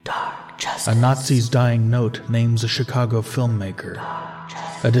A Nazi's dying note names a Chicago filmmaker.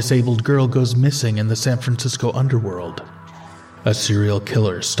 A disabled girl goes missing in the San Francisco underworld. A serial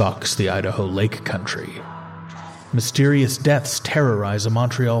killer stalks the Idaho Lake Country. Mysterious deaths terrorize a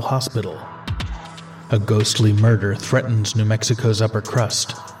Montreal hospital. A ghostly murder threatens New Mexico's upper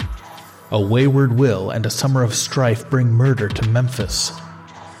crust. A wayward will and a summer of strife bring murder to Memphis.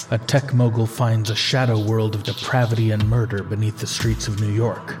 A tech mogul finds a shadow world of depravity and murder beneath the streets of New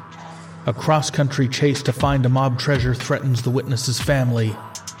York. A cross-country chase to find a mob treasure threatens the witness's family.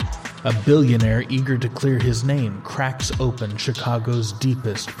 A billionaire eager to clear his name cracks open Chicago's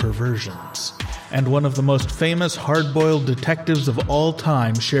deepest perversions. And one of the most famous hard-boiled detectives of all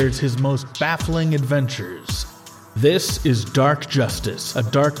time shares his most baffling adventures. This is Dark Justice, a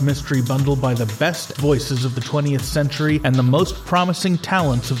dark mystery bundle by the best voices of the 20th century and the most promising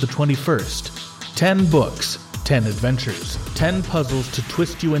talents of the 21st. 10 books, 10 adventures, 10 puzzles to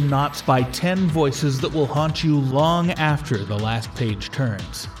twist you in knots by 10 voices that will haunt you long after the last page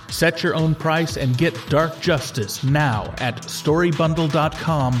turns. Set your own price and get Dark Justice now at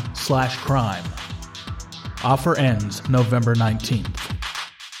storybundle.com/crime. Offer ends November 19th.